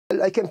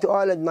Well, I came to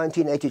Ireland in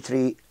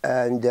 1983,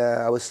 and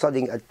I was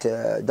studying at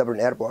Dublin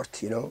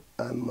Airport.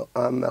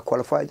 I'm a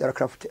qualified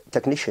aircraft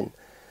technician,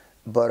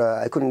 but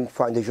I couldn't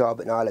find a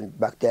job in Ireland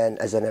back then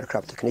as an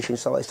aircraft technician,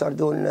 so I started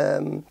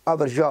doing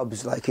other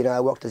jobs, like, I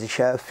worked as a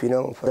chef,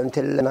 until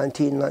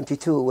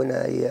 1992, when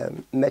I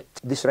met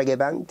this reggae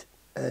band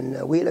in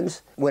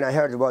Whelan's. When I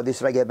heard about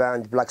this reggae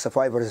band, Black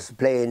Survivors,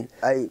 playing,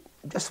 I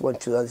just went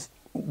to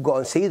go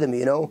and see them,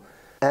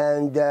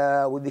 and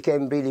we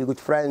became really good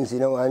friends,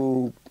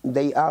 and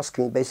they asked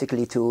me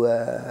basically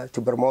to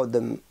promote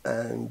them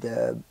and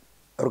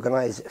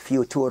organize a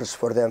few tours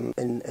for them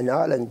in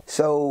Ireland.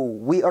 So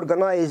we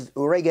organized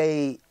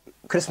Reggae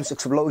Christmas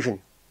Explosion,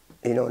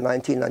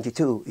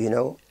 1992,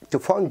 To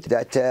fund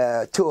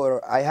that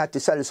tour, I had to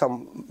sell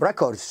some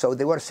records. So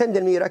they were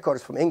sending me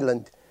records from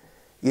England,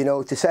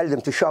 to sell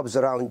them to shops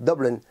around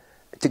Dublin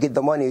to get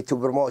the money to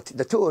promote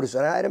the tours.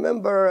 And I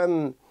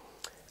remember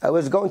I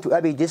was going to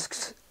Abbey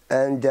Discs,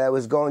 and I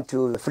was going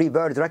to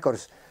Freebird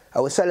Records. I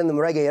was selling them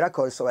reggae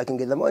records so I can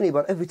get the money,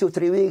 but every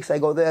 2-3 weeks I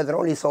go there, they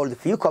only sold a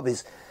few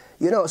copies.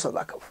 So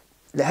like,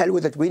 the hell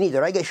with it, we need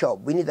a reggae shop,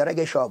 we need a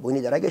reggae shop, we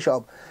need a reggae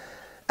shop.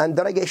 And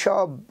the reggae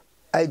shop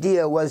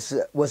idea was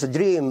a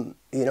dream,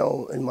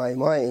 in my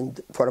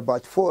mind for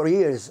about 4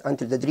 years,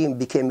 until the dream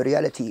became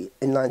reality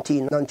in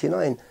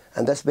 1999.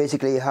 And that's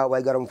basically how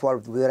I got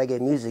involved with reggae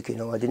music,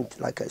 I didn't,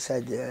 like I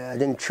said, I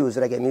didn't choose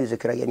reggae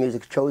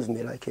music chose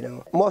me,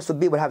 Most of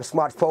the people have a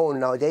smartphone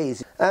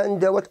nowadays.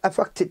 And what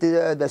affected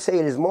the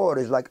sales more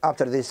is, like,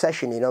 after the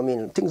recession,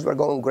 things were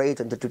going great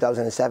until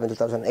 2007,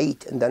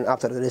 2008, and then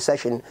after the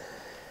recession,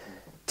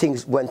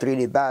 things went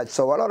really bad.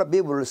 So a lot of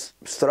people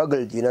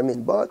struggled,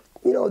 but,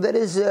 there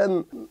is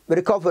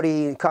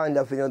recovery kind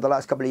of, the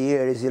last couple of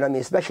years,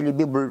 especially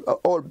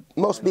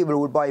most people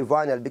will buy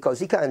vinyl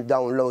because you can't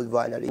download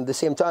vinyl. At the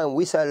same time,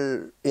 we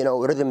sell,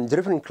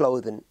 rhythm-driven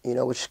clothing,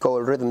 which is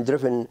called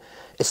rhythm-driven.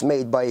 It's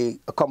made by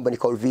a company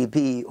called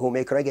VP, who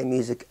make reggae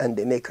music, and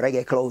they make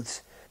reggae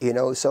clothes.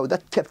 So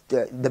that kept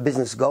the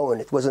business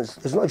going.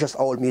 It's not just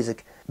old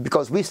music,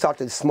 because we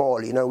started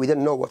small, we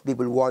didn't know what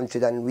people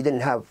wanted, and we didn't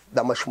have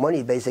that much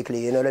money,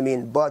 basically,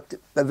 But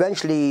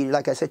eventually,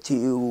 like I said to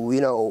you,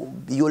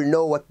 you'll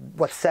know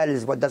what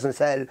sells, what doesn't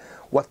sell,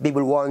 what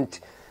people want.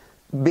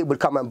 People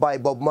come and buy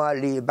Bob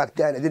Marley. Back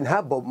then, I didn't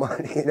have Bob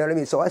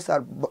Marley, So I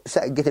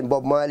started getting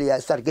Bob Marley. I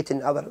started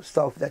getting other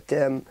stuff that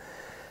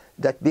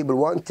people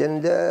want,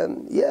 and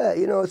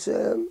it's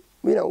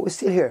we're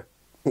still here,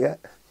 yeah.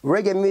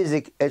 Reggae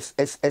music it's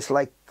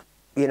like,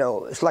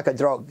 it's like a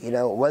drug,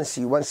 Once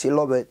you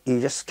love it,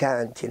 you just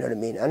can't,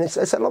 And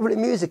it's a lovely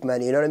music,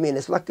 man,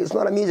 It's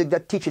not a music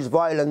that teaches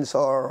violence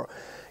or,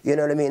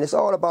 It's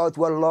all about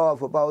one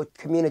love, about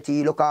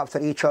community, look after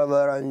each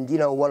other, and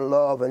one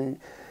love, and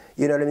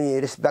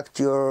respect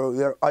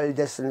your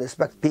elders and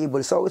respect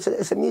people. So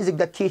it's a music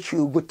that teaches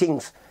you good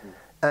things,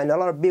 and a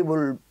lot of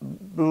people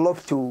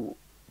love to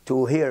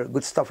hear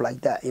good stuff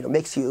like that.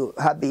 Makes you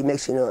happy,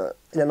 makes you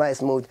in a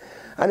nice mood.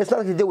 And it's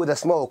nothing to do with the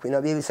smoke.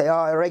 People say,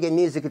 reggae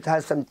music, it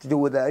has something to do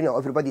with,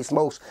 everybody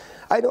smokes.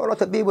 I know a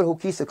lot of people who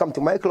used to come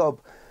to my club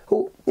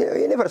who,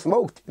 you never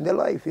smoked in their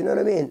life, They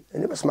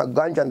never smoked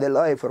ganja in their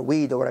life, or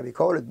weed, or whatever you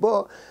call it.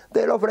 But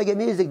they love reggae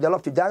music, they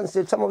love to dance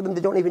it. Some of them,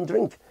 they don't even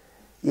drink,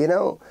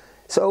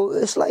 So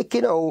it's like,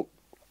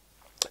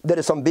 there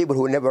are some people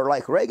who never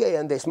like reggae,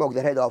 and they smoke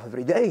their head off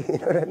every day,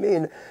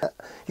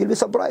 You'll be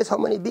surprised how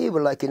many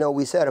people,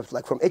 we serve,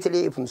 from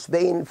Italy, from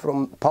Spain,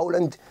 from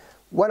Poland.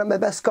 One of my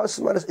best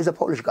customers is a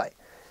Polish guy,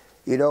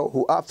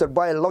 who after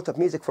buying a lot of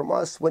music from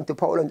us, went to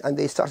Poland, and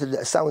they started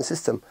a sound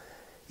system,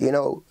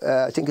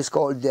 I think it's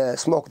called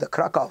Smoke the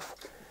Crack Off.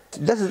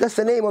 That's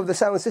the name of the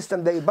sound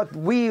system, but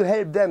we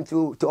helped them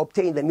to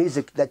obtain the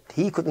music that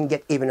he couldn't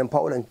get even in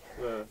Poland.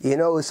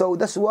 Yeah. So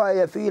that's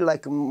why I feel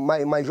like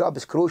my job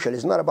is crucial.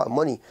 It's not about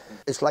money.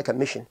 It's like a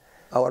mission.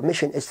 Our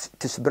mission is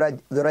to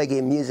spread the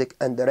reggae music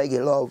and the reggae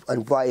love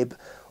and vibe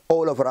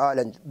all over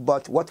Ireland.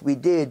 But what we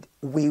did,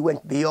 we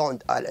went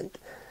beyond Ireland.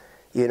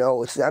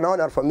 It's an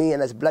honor for me,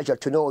 and it's a pleasure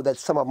to know that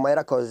some of my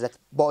records that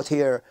bought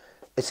here,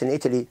 it's in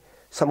Italy.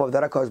 Some of the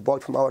records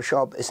bought from our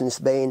shop is in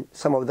Spain.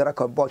 Some of the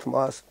records bought from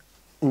us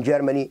in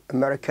Germany,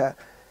 America,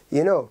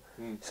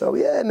 So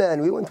yeah,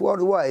 man, we went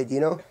worldwide,